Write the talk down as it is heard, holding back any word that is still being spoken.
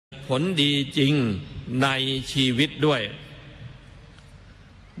ลดีจริงในชีวิตด้วย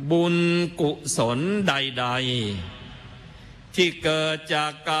บุญกุศลใดๆที่เกิดจา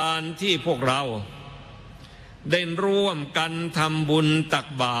กการที่พวกเราได้ร่วมกันทำบุญตัก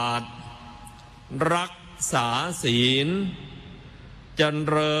บาตรรักษาศีลเจ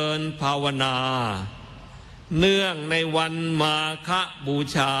ริญภาวนาเนื่องในวันมาฆบู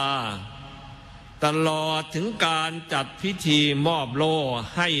ชาตลอดถึงการจัดพิธีมอบโล่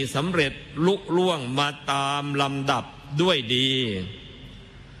ให้สำเร็จลุล่วงมาตามลำดับด้วยดี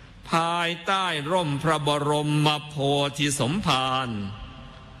ภายใต้ร่มพระบรมโพธิสมภาร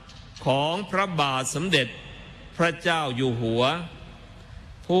ของพระบาทสมเด็จพระเจ้าอยู่หัว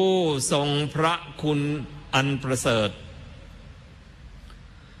ผู้ทรงพระคุณอันประเสริฐ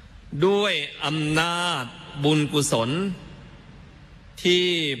ด้วยอำนาจบุญกุศลที่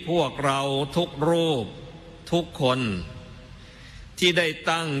พวกเราทุกรูปทุกคนที่ได้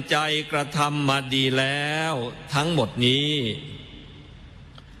ตั้งใจกระทำมาดีแล้วทั้งหมดนี้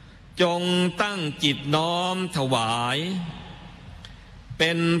จงตั้งจิตน้อมถวายเ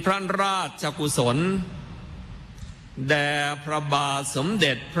ป็นพระราชกุศลแด่พระบาทสมเ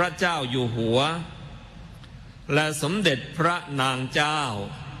ด็จพระเจ้าอยู่หัวและสมเด็จพระนางเจ้า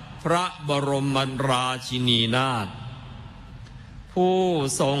พระบรมราชินีนาถผู้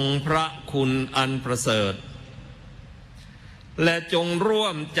ทรงพระคุณอันประเสริฐและจงร่ว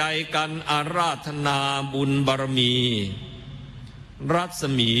มใจกันอาราธนาบุญบารมีรัศ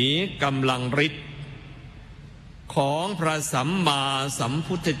มีกำลังฤทธิ์ของพระสัมมาสัม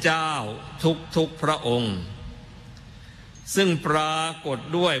พุทธเจ้าทุกพระองค์ซึ่งปรากฏ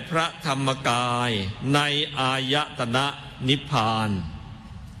ด้วยพระธรรมกายในอายตนะนิพพาน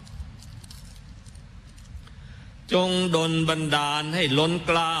จงดลบันดาลให้ล้นเ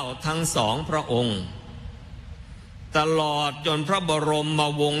กล้าทั้งสองพระองค์ตลอดจนพระบรม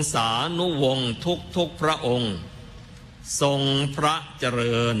วงศานุวงศ์ทุกพระองค์ทรงพระเจ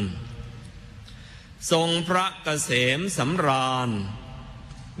ริญทรงพระเกษมสำราญ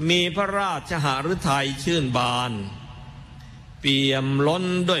มีพระราชหฤทัยชื่นบานเปี่ยมล้น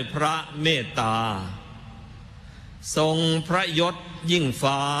ด้วยพระเมตตาทรงพระยศยิ่ง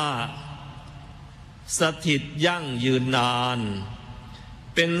ฟ้าสถิตยั่งยืนนาน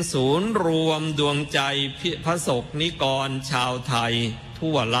เป็นศูนย์รวมดวงใจพระสงฆ์นิกรชาวไทย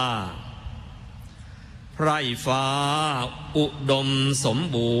ทั่วล่าไพร่ฟ้าอุดมสม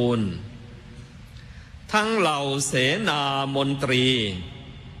บูรณ์ทั้งเหล่าเสนามนตรี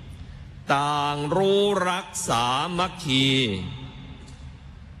ต่างรู้รักสามัคคี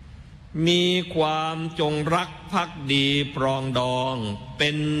มีความจงรักภักดีปรองดองเป็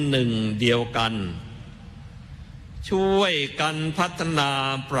นหนึ่งเดียวกันช่วยกันพัฒนา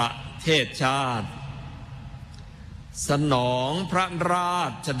ประเทศชาติสนองพระรา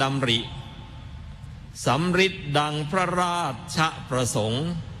ชดำริสำริดดังพระราชประสงค์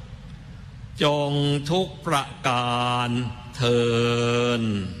จงทุกประการเทิน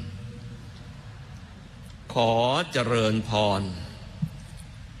ขอเจริญพร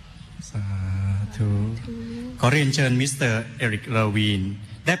สาธุขอเรียนเชิญมิสเตอร์เอริกเลวีน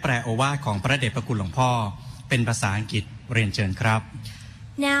ได้แปลโอวาทของพระเดชพระคุณหลวงพ่อเป็นภาษาอังกฤษเรียนเชิญครับ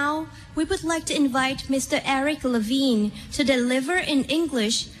Now we would like to invite Mr. Eric Levine to deliver in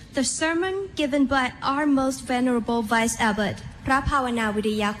English the sermon given by our most venerable Vice Abbot พระภาวนาวิ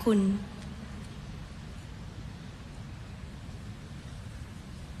ริยคุณ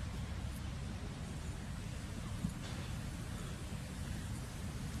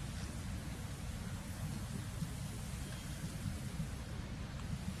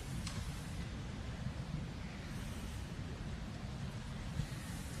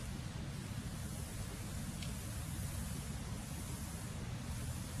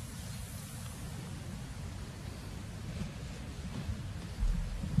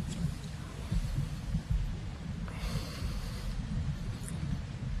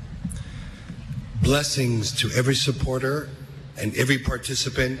Blessings to every supporter and every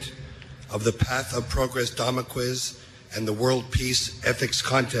participant of the Path of Progress Dhamma Quiz and the World Peace Ethics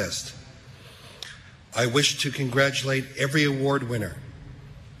Contest. I wish to congratulate every award winner,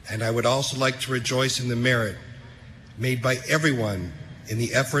 and I would also like to rejoice in the merit made by everyone in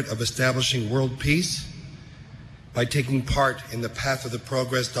the effort of establishing world peace by taking part in the Path of the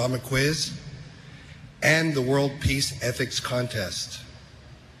Progress Dhamma Quiz and the World Peace Ethics Contest.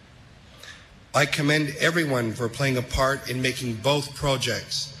 I commend everyone for playing a part in making both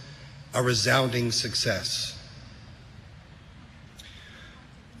projects a resounding success.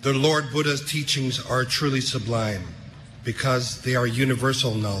 The Lord Buddha's teachings are truly sublime because they are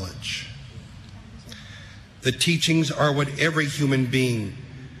universal knowledge. The teachings are what every human being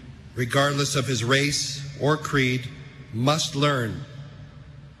regardless of his race or creed, must learn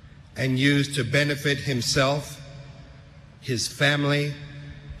and use to benefit himself, his family,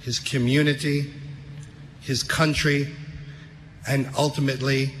 his community, his country, and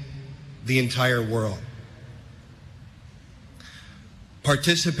ultimately the entire world.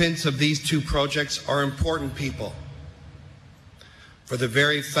 Participants of these two projects are important people for the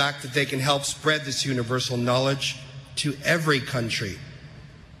very fact that they can help spread this universal knowledge to every country.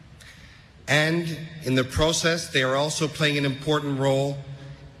 And in the process, they are also playing an important role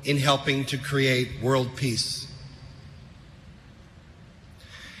in helping to create world peace.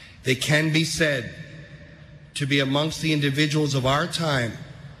 They can be said to be amongst the individuals of our time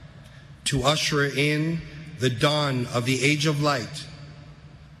to usher in the dawn of the Age of Light,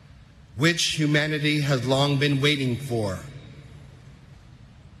 which humanity has long been waiting for.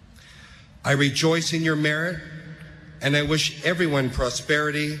 I rejoice in your merit, and I wish everyone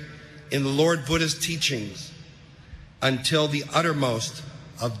prosperity in the Lord Buddha's teachings until the uttermost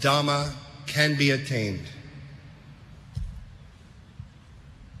of Dhamma can be attained.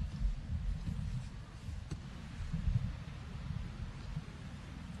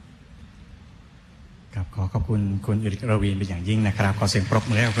 ครับขอขอบคุณคุณเอริก ราวีนเป็นอย่างยิ่งนะครับขอเสียงปรบ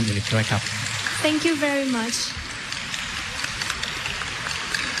มือให้กับคุณเอริกด้วยครับ Thank you very much.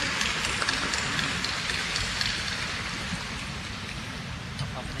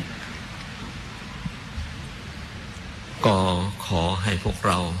 ก็ขอให้พวกเ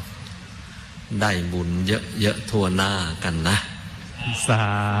ราได้บุญเยอะๆทั่วหน้ากันนะสา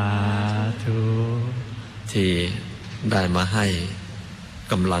ธุที่ได้มาให้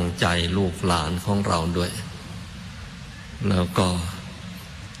กำลังใจลูกหลานของเราด้วยแล้วก็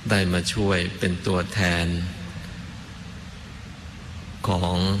ได้มาช่วยเป็นตัวแทนขอ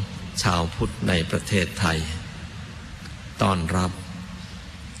งชาวพุทธในประเทศไทยต้อนรับ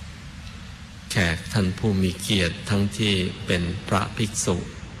แขกท่านผู้มีเกียรติทั้งที่เป็นพระภิกษุ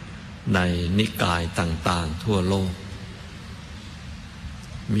ในนิกายต่างๆทั่วโลก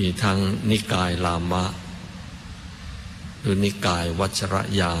มีทั้งนิกายลามะหรือนิกายวัชร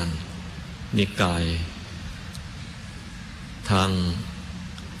ยานนิกายทั้ง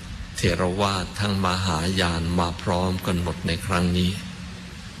เถรวาททั้งมหายานมาพร้อมกันหมดในครั้งนี้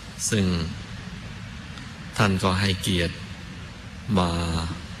ซึ่งท่านก็ให้เกียรติมา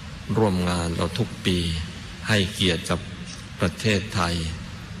ร่วมงานเราทุกปีให้เกียรติกับประเทศไทย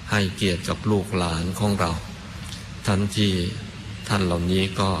ให้เกียรติกับลูกหลานของเราทั้งที่ท่านเหล่านี้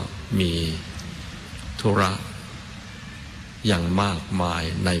ก็มีธุระอย่างมากมาย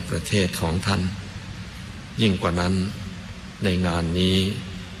ในประเทศของท่านยิ่งกว่านั้นในงานนี้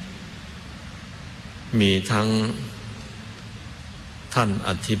มีทั้งท่านอ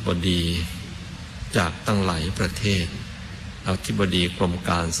ธิบดีจากตั้งหลายประเทศอธิบดีกรมก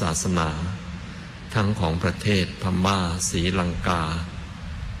ารศาสนาทั้งของประเทศพม่าศรีลังกา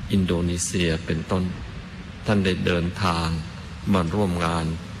อินโดนีเซียเป็นต้นท่านได้เดินทางมาร่วมงาน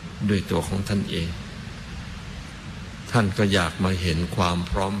ด้วยตัวของท่านเองท่านก็อยากมาเห็นความ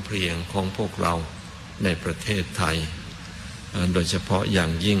พร้อมเพรียงของพวกเราในประเทศไทยโดยเฉพาะอย่า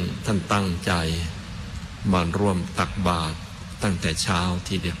งยิ่งท่านตั้งใจมาร่วมตักบาตรตั้งแต่เช้า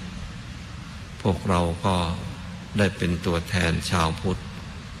ทีเดียวพวกเราก็ได้เป็นตัวแทนชาวพุทธ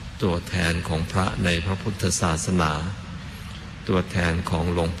ตัวแทนของพระในพระพุทธศาสนาตัวแทนของ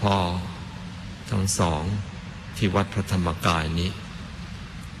หลวงพ่อทั้งสองที่วัดพระธรรมกายนี้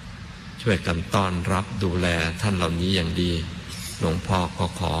ช่วยกันต้อนรับดูแลท่านเหล่านี้อย่างดีหลวงพ่อก็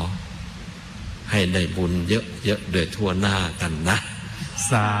ขอให้ได้บุญเยอะๆโดยทั่วหน้ากันนะ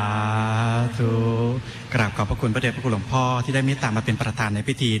สาธุกราบขอบพระคุณพระเดชพระคุณหลวงพ่อที่ได้เมตตามาเป็นประธานใน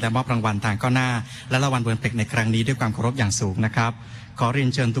พิธีและมอบรางวัลทางก้าวหน้าและรางวัลเวิร์นเป็กในครั้งนี้ด้วยความเคารพอย่างสูงนะครับขอเรียน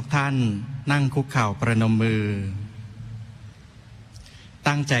เชิญทุกท่านนั่งคุกเข่าประนมมือ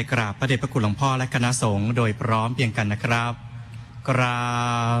ตั้งใจกราบพระเดชพระคุณหลวงพ่อและคณะสงฆ์โดยพร้อมเพียงกันนะครับกรา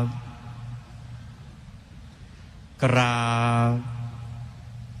บ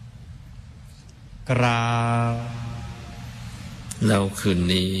แล้วคืน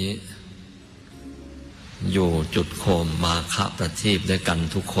นี้อยู่จุดโคมมาฆประทีปด้วยกัน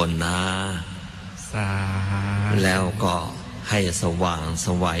ทุกคนนะแล้วก็ให้สว่างไส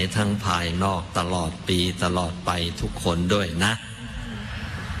วทั้งภายนอกตลอดปีตลอดไปทุกคนด้วยนะ